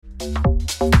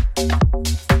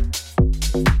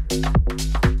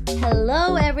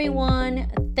Hello,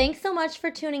 everyone. Thanks so much for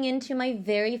tuning in to my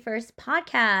very first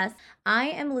podcast. I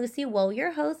am Lucy Wo,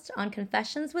 your host on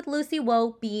Confessions with Lucy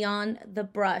Wo Beyond the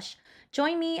Brush.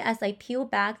 Join me as I peel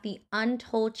back the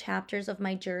untold chapters of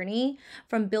my journey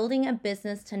from building a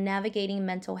business to navigating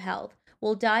mental health.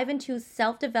 We'll dive into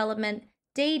self-development,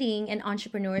 dating, and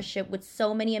entrepreneurship with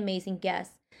so many amazing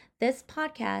guests. This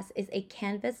podcast is a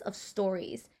canvas of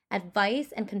stories,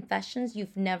 advice, and confessions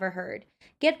you've never heard.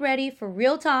 Get ready for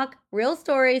real talk, real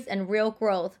stories, and real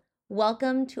growth.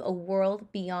 Welcome to a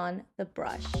world beyond the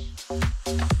brush.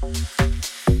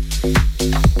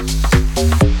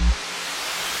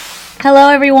 Hello,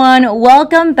 everyone.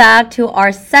 Welcome back to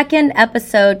our second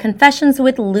episode, Confessions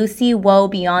with Lucy Wo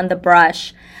Beyond the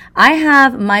Brush. I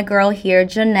have my girl here,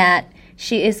 Janette.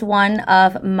 She is one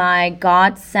of my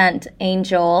God-sent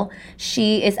angel.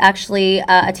 She is actually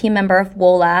a team member of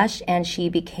Wolash, and she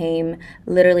became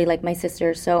literally like my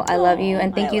sister. So I love you,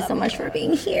 and thank you so much for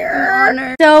being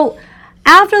here. So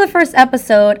after the first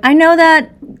episode, I know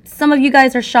that some of you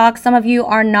guys are shocked, some of you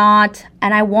are not,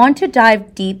 and I want to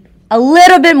dive deep, a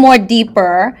little bit more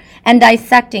deeper and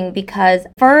dissecting, because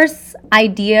first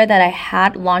idea that I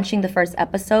had launching the first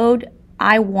episode,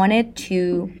 I wanted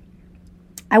to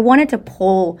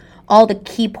pull all the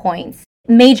key points,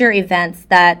 major events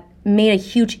that made a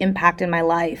huge impact in my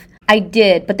life. I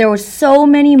did, but there were so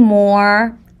many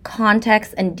more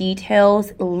context and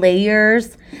details,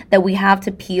 layers that we have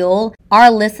to peel. Our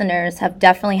listeners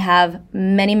definitely have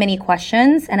many, many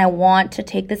questions, and I want to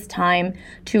take this time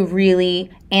to really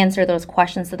answer those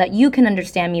questions so that you can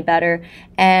understand me better.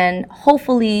 And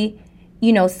hopefully,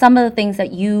 some of the things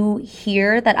that you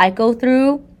hear that I go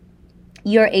through,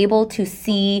 you're able to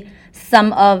see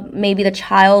some of maybe the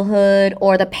childhood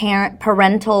or the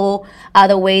parental,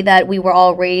 the way that we were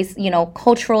all raised,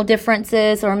 cultural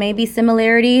differences or maybe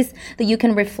similarities that you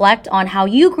can reflect on how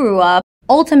you grew up,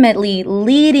 ultimately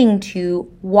leading to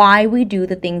why we do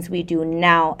the things we do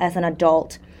now as an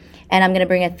adult. And I'm going to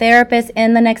bring a therapist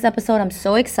in the next episode. I'm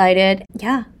so excited.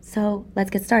 Yeah, so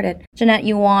let's get started. Janette,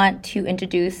 you want to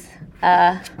introduce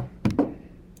the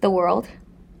world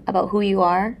about who you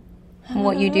are?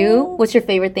 What you do? What's your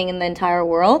favorite thing in the entire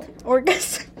world?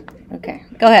 Orcas. Okay,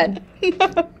 go ahead.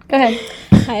 Go ahead.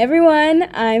 Hi, everyone.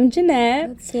 I'm Janette.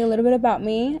 Let's see a little bit about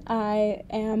me. I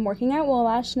am working at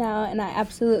Wolash now, and I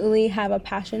absolutely have a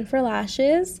passion for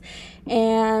lashes,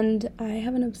 and I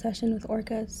have an obsession with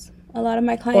orcas. A lot of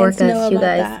my clients know about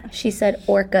that. She said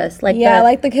orcas.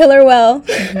 Like the killer whale.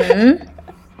 Mm-hmm.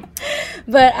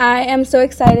 But I am so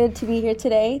excited to be here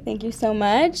today. Thank you so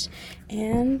much.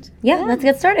 And yeah, let's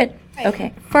get started.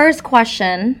 Okay, first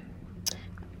question.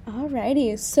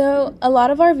 Alrighty, so a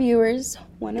lot of our viewers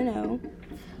want to know,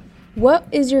 what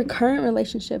is your current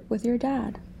relationship with your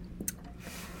dad?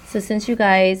 So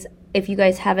if you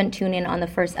guys haven't tuned in on the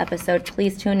first episode,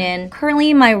 please tune in.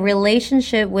 Currently, my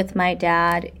relationship with my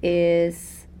dad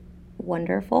is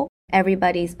wonderful.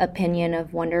 Everybody's opinion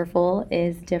of wonderful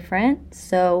is different.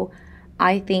 So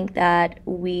I think that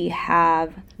we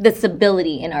have the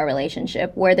stability in our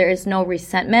relationship where there is no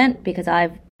resentment, because I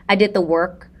did the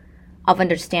work of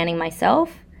understanding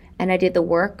myself, and I did the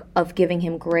work of giving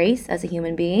him grace as a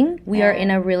human being. We are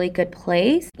in a really good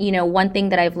place. One thing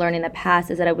that I've learned in the past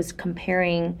is that I was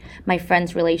comparing my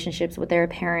friends' relationships with their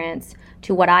parents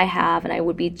to what I have, and I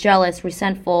would be jealous,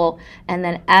 resentful, and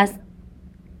then as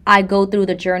I go through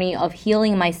the journey of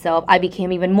healing myself, I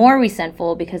became even more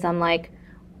resentful, because I'm like,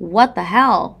 what the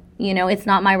hell? It's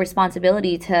not my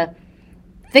responsibility to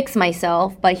fix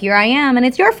myself, but here I am, and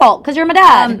it's your fault because you're my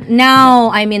dad. Now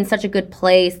I'm in such a good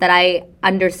place that I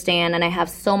understand, and I have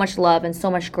so much love and so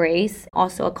much grace.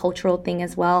 Also a cultural thing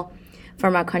as well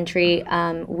from our country.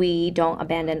 We don't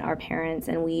abandon our parents,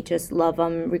 and we just love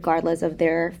them regardless of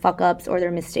their fuck-ups or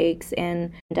their mistakes,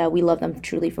 and we love them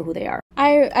truly for who they are.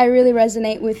 I really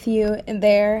resonate with you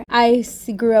there. I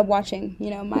grew up watching,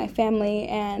 my family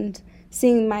and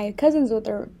seeing my cousins with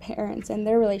their parents and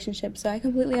their relationships, so I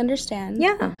completely understand.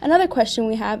 Yeah. Another question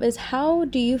we have is, how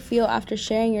do you feel after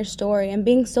sharing your story and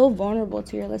being so vulnerable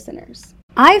to your listeners?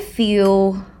 I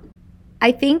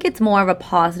think it's more of a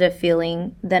positive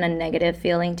feeling than a negative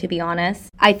feeling, to be honest.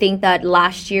 I think that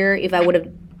last year, if I would have,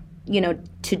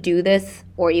 to do this,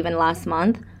 or even last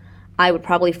month, I would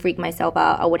probably freak myself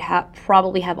out. I would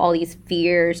probably have all these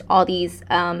fears, all these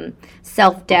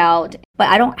self-doubt, but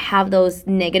I don't have those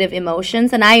negative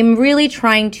emotions. And I'm really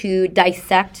trying to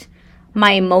dissect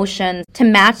my emotions to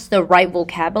match the right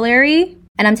vocabulary.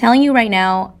 And I'm telling you right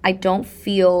now, I don't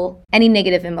feel any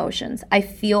negative emotions. I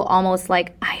feel almost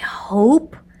like, I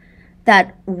hope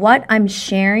that what I'm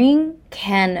sharing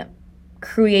can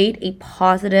create a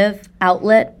positive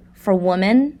outlet for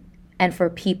women and for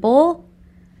people.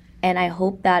 And I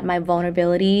hope that my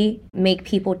vulnerability make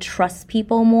people trust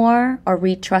people more or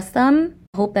retrust them.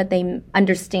 I hope that they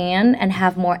understand and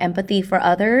have more empathy for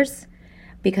others,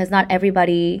 because not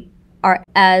everybody are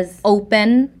as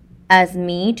open as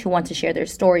me to want to share their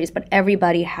stories, but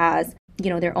everybody has,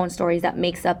 their own stories that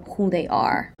makes up who they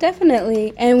are.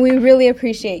 Definitely. And we really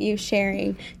appreciate you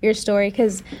sharing your story,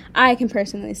 because I can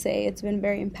personally say it's been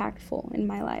very impactful in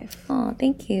my life. Oh,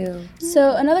 thank you.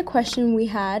 So another question we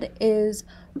had is,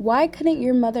 why couldn't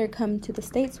your mother come to the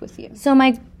States with you? So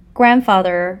my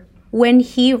grandfather, when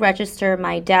he registered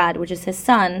my dad, which is his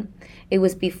son, it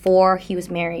was before he was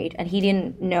married, and he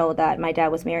didn't know that my dad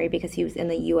was married because he was in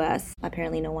the U.S.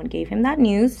 Apparently no one gave him that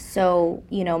news. So,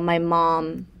 my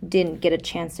mom didn't get a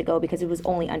chance to go because it was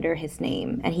only under his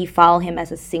name, and he filed him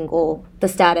as a single, the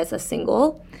status as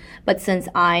single. But since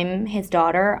I'm his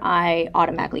daughter, I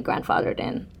automatically grandfathered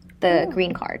in the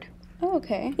green card. Oh,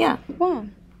 okay. Yeah. Wow.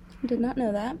 Did not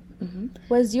know that. Mm-hmm.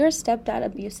 Was your stepdad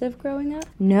abusive growing up?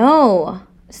 No.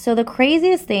 So the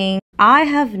craziest thing, I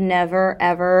have never,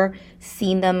 ever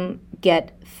seen them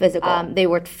get physical. They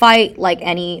would fight like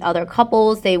any other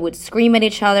couples. They would scream at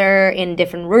each other in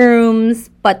different rooms.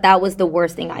 But that was the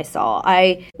worst thing I saw.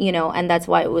 And that's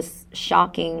why it was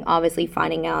shocking, obviously,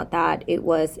 finding out that it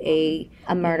was a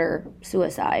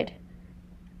murder-suicide.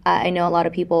 I know a lot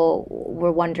of people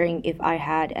were wondering if I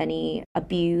had any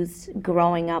abuse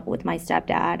growing up with my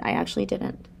stepdad. I actually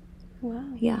didn't. Wow.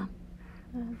 Yeah.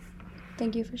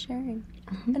 Thank you for sharing.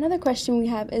 Another question we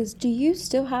have is, do you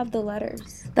still have the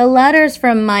letters? The letters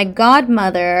from my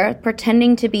godmother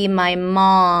pretending to be my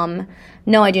mom.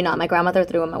 No, I do not. My grandmother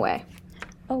threw them away.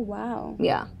 Oh, wow.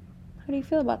 Yeah. How do you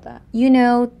feel about that?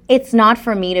 It's not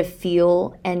for me to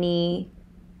feel any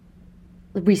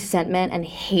resentment and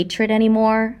hatred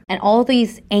anymore. And all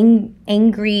these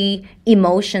angry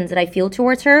emotions that I feel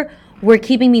towards her were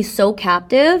keeping me so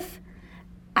captive.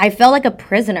 I felt like a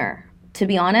prisoner, to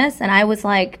be honest. And I was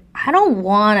like, I don't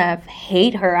want to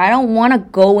hate her. I don't want to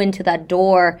go into that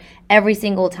door every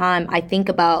single time I think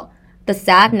about the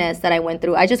sadness that I went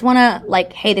through. I just want to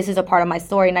hey, this is a part of my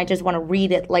story, and I just want to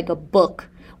read it like a book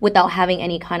without having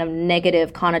any kind of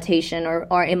negative connotation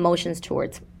or emotions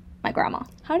towards my grandma.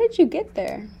 How did you get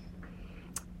there?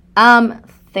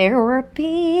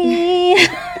 Therapy.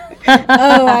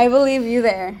 Oh, I believe you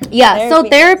there. Yeah, so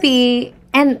therapy...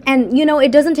 And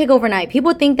it doesn't take overnight.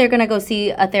 People think they're going to go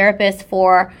see a therapist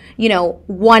for,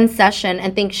 one session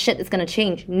and think shit is going to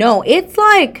change. No, it's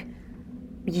like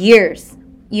years,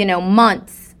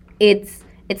 months. It's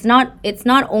not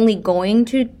only going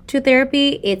to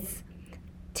therapy, it's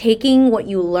taking what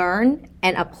you learn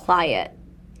and apply it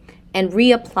and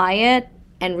reapply it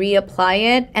and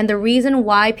reapply it. And the reason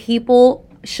why people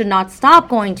should not stop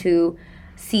going to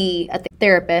see a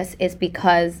therapist is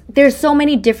because there's so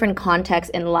many different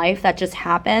contexts in life that just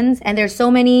happens, and there's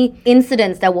so many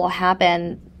incidents that will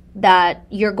happen that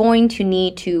you're going to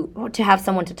need to have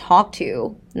someone to talk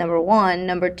to, number one.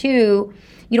 Number two,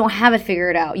 you don't have it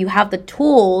figured out. You have the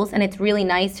tools, and it's really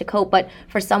nice to cope, but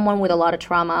for someone with a lot of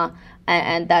trauma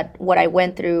and that what I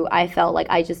went through, I felt like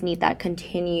I just need that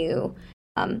continue.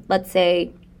 Let's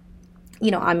say,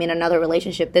 I'm in another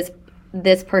relationship.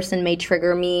 This person may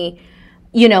trigger me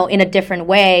in a different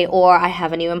way, or I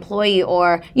have a new employee,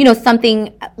 or,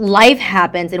 something, life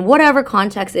happens, in whatever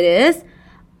context it is,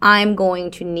 I'm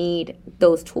going to need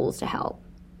those tools to help.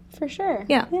 For sure.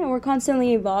 Yeah. Yeah, we're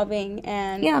constantly evolving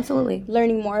and absolutely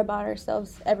learning more about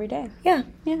ourselves every day. Yeah.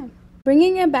 Yeah.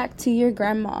 Bringing it back to your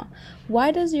grandma,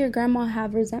 why does your grandma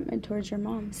have resentment towards your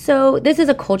mom? So this is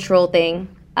a cultural thing.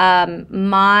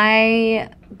 My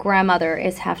grandmother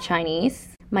is half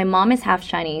Chinese. My mom is half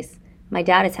Chinese. My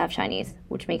dad is half Chinese,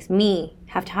 which makes me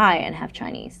half Thai and half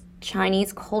Chinese.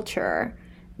 Chinese culture,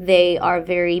 they are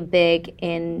very big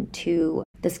into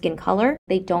the skin color.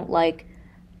 They don't like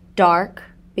dark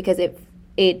because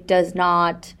it does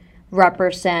not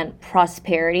represent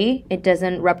prosperity. It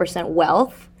doesn't represent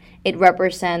wealth. It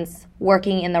represents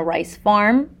working in the rice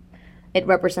farm. It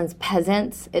represents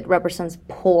peasants. It represents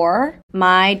poor.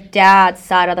 My dad's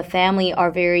side of the family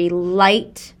are very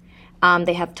light.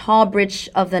 They have tall bridge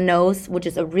of the nose, which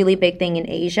is a really big thing in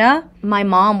Asia. My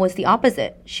mom was the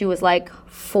opposite. She was like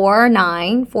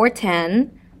 4'9",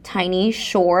 4'10", tiny,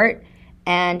 short,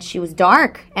 and she was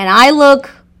dark. And I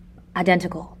look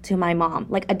identical to my mom,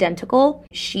 like identical.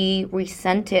 She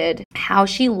resented how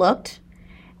she looked.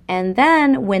 And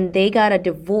then when they got a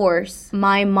divorce,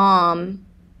 my mom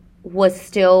was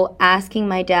still asking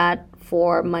my dad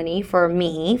for money for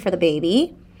me, for the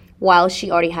baby, while she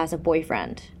already has a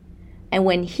boyfriend. And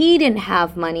when he didn't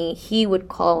have money, he would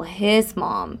call his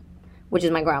mom, which is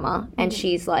my grandma, and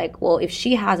she's like, well, if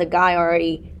she has a guy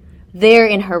already there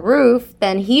in her roof,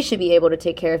 then he should be able to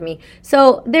take care of me.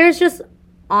 So there's just,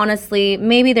 honestly,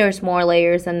 maybe there's more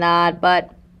layers than that,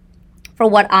 but for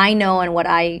what I know and what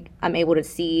I'm able to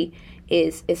see,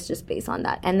 it's just based on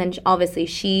that. And then obviously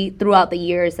she, throughout the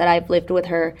years that I've lived with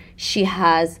her, she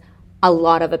has a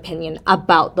lot of opinion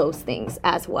about those things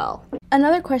as well.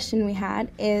 Another question we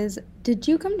had is, did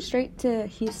you come straight to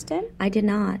Houston? I did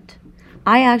not.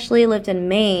 I actually lived in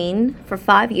Maine for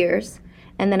 5 years,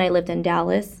 and then I lived in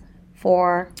Dallas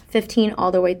for 15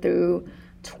 all the way through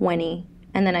 20,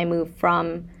 and then I moved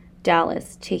from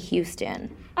Dallas to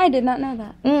Houston. I did not know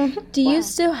that. Mm-hmm. Do you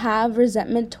still have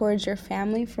resentment towards your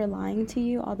family for lying to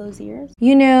you all those years?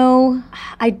 You know,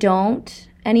 I don't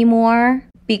anymore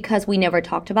because we never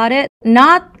talked about it.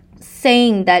 Not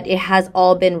saying that it has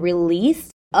all been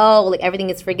released. Oh, like everything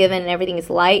is forgiven and everything is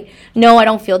light. No, I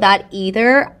don't feel that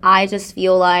either. I just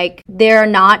feel like they're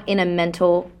not in a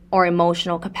mental or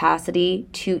emotional capacity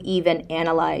to even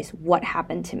analyze what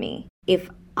happened to me. If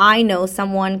I know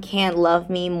someone can't love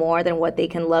me more than what they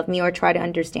can love me, or try to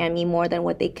understand me more than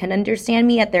what they can understand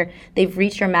me they've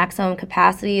reached their maximum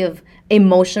capacity of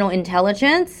emotional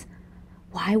intelligence,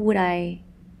 why would I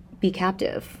be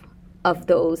captive of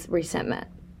those resentment?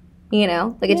 You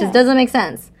know, like it just doesn't make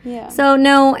sense. Yeah. So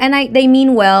no, and they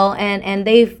mean well, and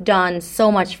they've done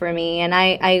so much for me, and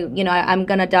I'm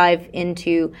gonna dive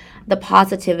into the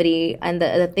positivity and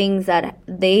the things that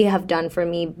they have done for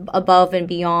me above and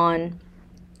beyond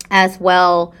as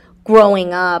well,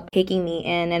 growing up, taking me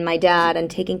in, and my dad,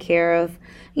 and taking care of,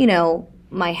 you know,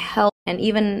 my health. And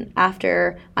even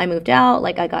after I moved out,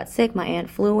 like I got sick, my aunt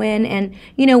flew in, and,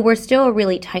 you know, we're still a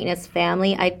really tight-knit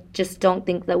family. I just don't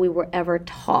think that we were ever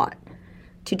taught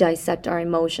to dissect our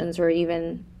emotions or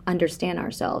even understand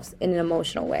ourselves in an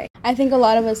emotional way. I think a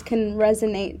lot of us can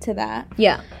resonate to that.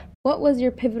 Yeah. What was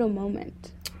your pivotal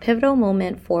moment? Pivotal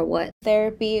moment for what?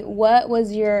 Therapy. What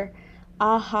was your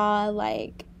aha,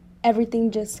 like, everything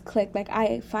just clicked, like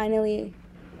I finally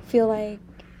feel like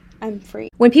I'm free?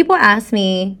 When people ask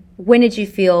me, when did you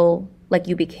feel like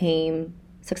you became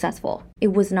successful?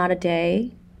 It was not a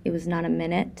day. It was not a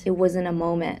minute. It wasn't a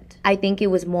moment. I think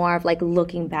it was more of like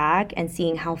looking back and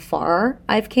seeing how far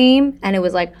I've came. And it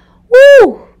was like,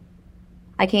 woo!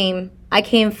 I came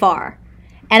far.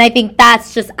 And I think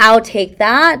that's just, I'll take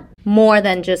that more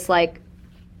than just like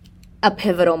a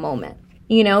pivotal moment.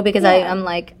 You know, because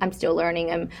I'm still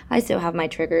learning. I still have my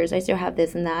triggers. I still have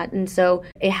this and that. And so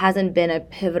it hasn't been a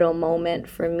pivotal moment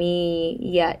for me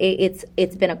yet.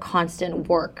 It's been a constant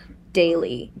work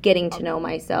daily, getting to know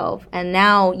myself. And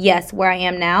now, yes, where I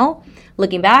am now,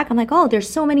 looking back, I'm like, oh, there's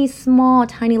so many small,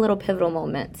 tiny little pivotal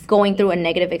moments. Going through a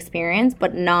negative experience,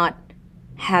 but not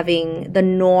having the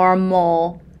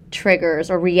normal triggers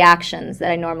or reactions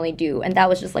that I normally do. And that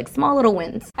was just like small little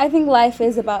wins. I think life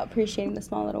is about appreciating the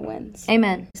small little wins.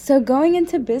 Amen. So going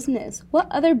into business, what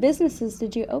other businesses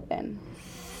did you open?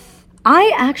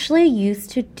 I actually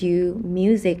used to do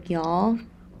music, y'all.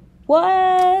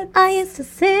 What? I used to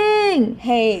sing.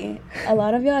 Hey, a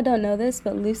lot of y'all don't know this,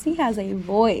 but Lucy has a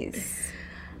voice.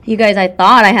 You guys, I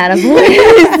thought I had a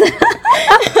voice.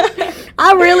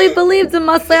 I really believed in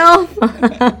myself.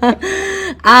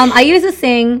 I used to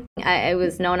sing. I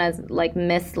was known as like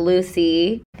Miss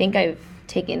Lucy. I think I've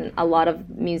taken a lot of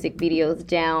music videos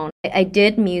down. I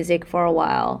did music for a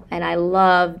while, and I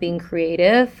love being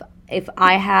creative. If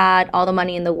I had all the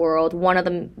money in the world, one of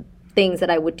the things that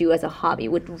I would do as a hobby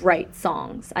would write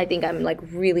songs. I think I'm like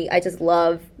really, I just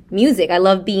love music. I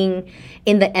love being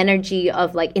in the energy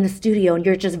of like in the studio and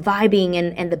you're just vibing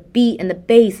and the beat and the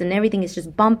bass and everything is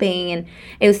just bumping, and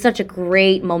it was such a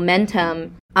great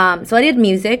momentum. So I did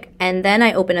music, and then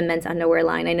I opened a men's underwear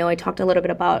line. I know I talked a little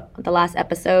bit about the last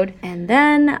episode. And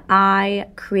then I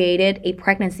created a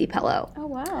pregnancy pillow. Oh,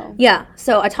 wow. Yeah.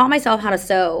 So I taught myself how to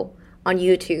sew on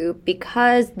YouTube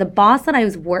because the boss that I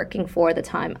was working for at the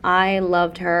time, I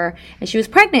loved her and she was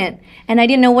pregnant and I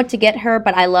didn't know what to get her,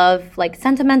 but I love like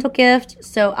sentimental gift.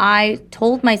 So I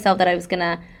told myself that I was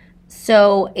gonna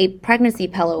sew a pregnancy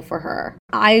pillow for her.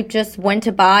 I just went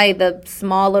to buy the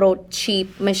small little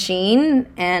cheap machine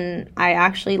and I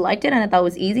actually liked it and I thought it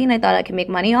was easy and I thought I could make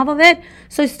money off of it.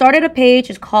 So I started a page.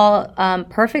 It's called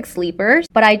Perfect Sleepers,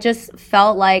 but I just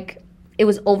felt like it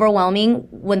was overwhelming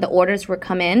when the orders were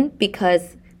come in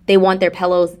because they want their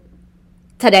pillows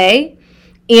today,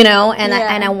 you know, and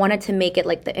I wanted to make it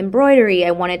like the embroidery.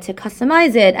 I wanted to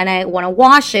customize it and I want to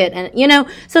wash it, and you know,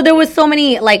 so there was so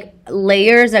many like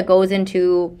layers that goes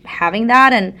into having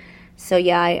that. And So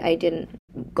yeah, I didn't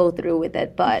go through with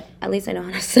it, but at least I know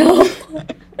how to sew.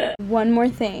 One more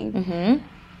thing.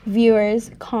 Viewers,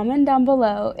 comment down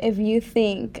below if you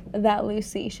think that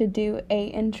Lucy should do a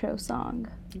intro song.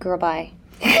 Girl, bye.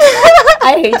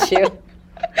 I hate you.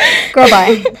 Girl,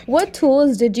 bye. What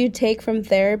tools did you take from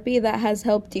therapy that has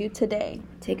helped you today?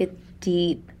 Take a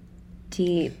deep,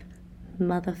 deep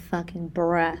motherfucking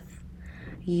breath.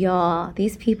 Y'all,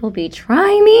 these people be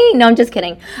trying me. No, I'm just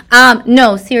kidding.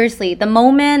 No, seriously, the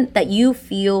moment that you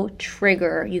feel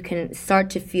trigger, you can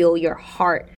start to feel your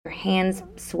heart, your hands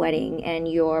sweating,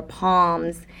 and your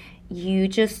palms. You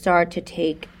just start to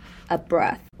take a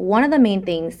breath. One of the main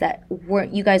things that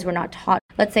you guys were not taught,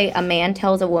 let's say a man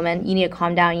tells a woman, you need to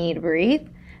calm down, you need to breathe.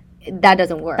 That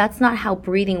doesn't work. That's not how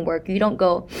breathing works. You don't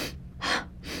go,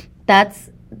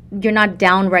 you're not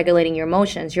down regulating your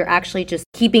emotions. You're actually just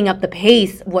keeping up the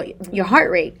pace, your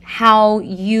heart rate. How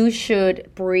you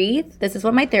should breathe. This is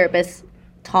what my therapist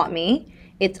taught me.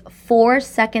 It's 4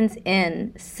 seconds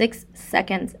in, 6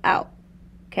 seconds out.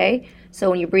 Okay? So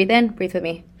when you breathe in, breathe with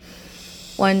me.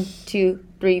 1, 2,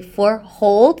 3, 4,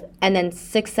 hold, and then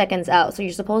 6 seconds out. So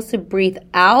you're supposed to breathe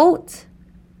out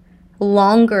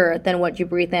longer than what you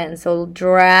breathe in. So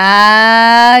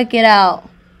drag it out.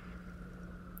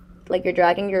 Like you're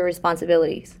dragging your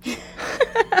responsibilities.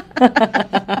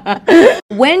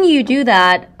 When you do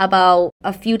that about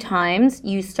a few times,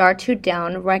 you start to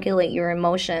down-regulate your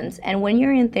emotions. And when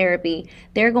you're in therapy,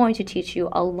 they're going to teach you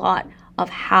a lot of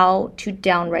how to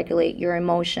down-regulate your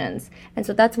emotions. And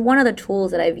so that's one of the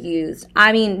tools that I've used.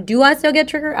 I mean, do I still get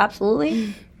triggered?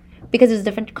 Absolutely. Because it's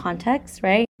different contexts,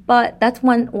 right? But that's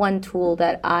one tool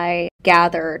that I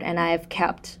gathered and I've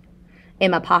kept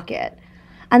in my pocket.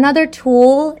 Another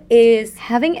tool is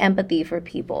having empathy for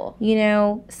people. You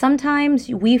know, sometimes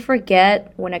we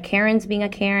forget when a Karen's being a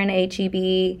Karen,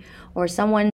 HEB, or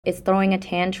someone is throwing a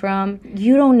tantrum.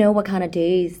 You don't know what kind of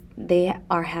days they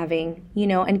are having, you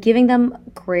know, and giving them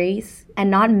grace and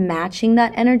not matching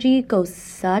that energy goes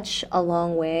such a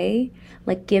long way.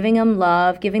 Like giving them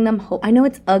love, giving them hope. I know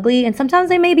it's ugly, and sometimes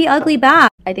they may be ugly back.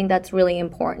 I think that's really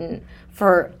important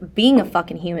for being a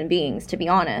fucking human beings, to be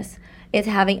honest. It's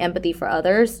having empathy for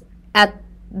others at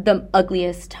the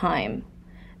ugliest time.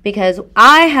 Because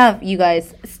I have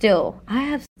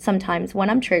sometimes when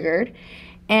I'm triggered,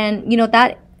 and you know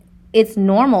that it's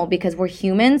normal because we're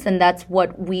humans and that's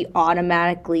what we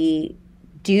automatically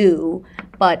do.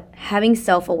 But having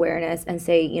self-awareness and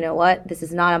say, you know what, this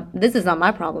is not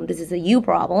my problem, this is a you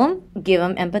problem. Give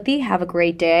them empathy, have a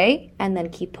great day, and then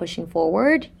keep pushing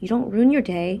forward. You don't ruin your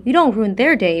day. You don't ruin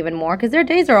their day even more because their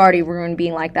days are already ruined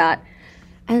being like that.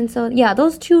 And so, yeah,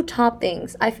 those two top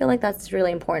things, I feel like that's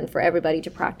really important for everybody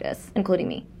to practice, including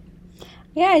me.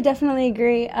 Yeah, I definitely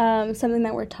agree. Something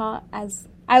that we're taught as,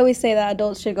 I always say that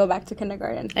adults should go back to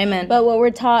kindergarten. Amen. But what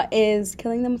we're taught is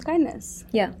killing them with kindness.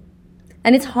 Yeah.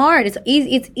 And it's hard. It's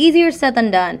easier said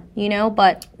than done, you know,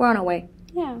 but we're on our way.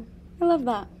 Yeah, I love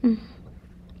that.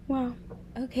 Wow.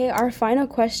 Okay, our final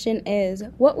question is,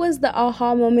 what was the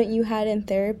aha moment you had in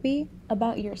therapy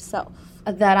about yourself?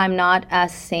 That I'm not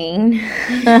as sane.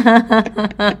 I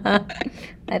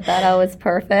thought I was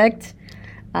perfect.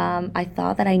 I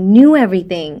thought that I knew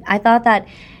everything. I thought that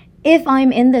if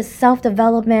I'm in this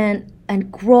self-development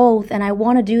and growth and I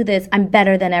want to do this, I'm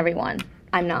better than everyone.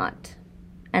 I'm not.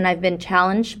 And I've been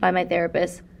challenged by my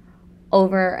therapist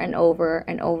over and over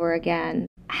and over again,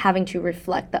 having to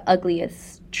reflect the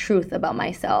ugliest truth about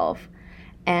myself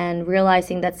and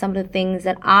realizing that some of the things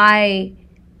that I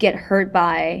get hurt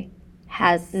by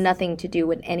has nothing to do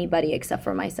with anybody except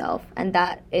for myself. And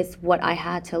that is what I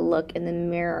had to look in the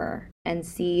mirror and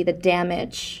see the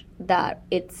damage that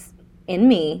it's in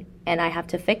me, and I have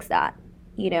to fix that,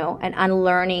 you know, and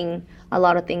unlearning a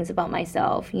lot of things about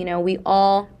myself. You know, we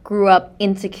all grew up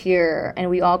insecure and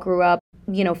we all grew up,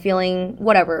 you know, feeling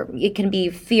whatever. It can be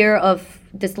fear of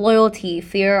disloyalty,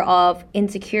 fear of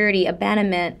insecurity,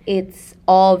 abandonment. It's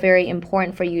all very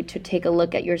important for you to take a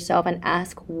look at yourself and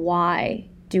ask, why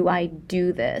do I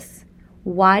do this?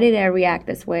 Why did I react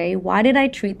this way? Why did I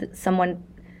treat someone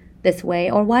this way?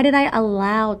 Or why did I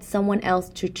allow someone else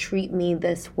to treat me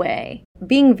this way?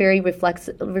 Being very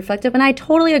reflective, and I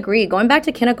totally agree. Going back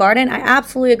to kindergarten, I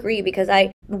absolutely agree, because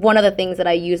one of the things that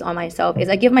I use on myself is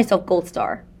I give myself gold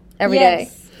star every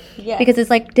day. Yes. Because it's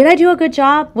like, did I do a good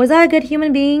job? Was I a good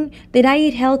human being? Did I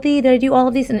eat healthy? Did I do all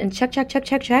of these? And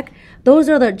check. Those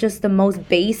are just the most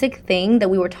basic thing that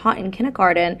we were taught in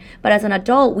kindergarten. But as an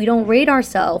adult, we don't rate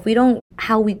ourselves.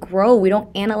 How we grow. We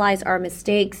don't analyze our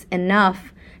mistakes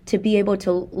enough to be able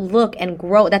to look and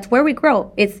grow. That's where we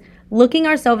grow. It's looking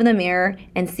ourselves in the mirror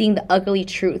and seeing the ugly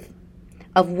truth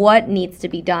of what needs to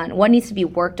be done, what needs to be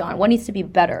worked on, what needs to be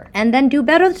better, and then do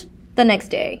better the next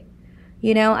day.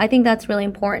 You know, I think that's really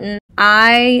important.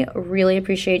 I really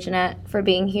appreciate Janette for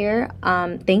being here.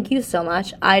 Thank you so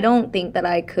much. I don't think that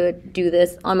I could do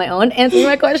this on my own, answering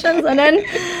my questions and then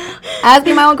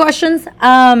asking my own questions.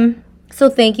 So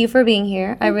thank you for being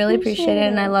here. I really appreciate it,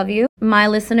 and I love you. My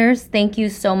listeners, thank you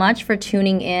so much for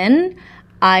tuning in.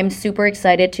 I'm super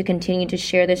excited to continue to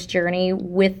share this journey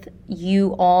with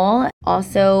you all.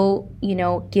 Also, you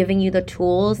know, giving you the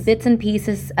tools, bits and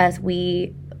pieces as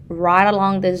we ride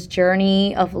along this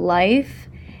journey of life.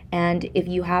 And if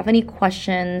you have any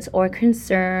questions or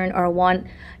concern or want,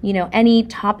 you know, any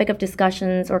topic of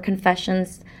discussions or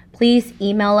confessions, please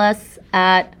email us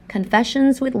at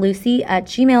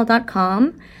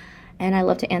confessionswithlucy@gmail.com. And I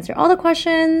love to answer all the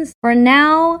questions. For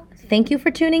now, thank you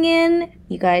for tuning in.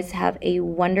 You guys have a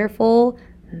wonderful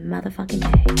motherfucking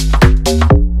day.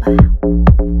 Bye.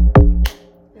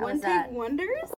 One take wonders?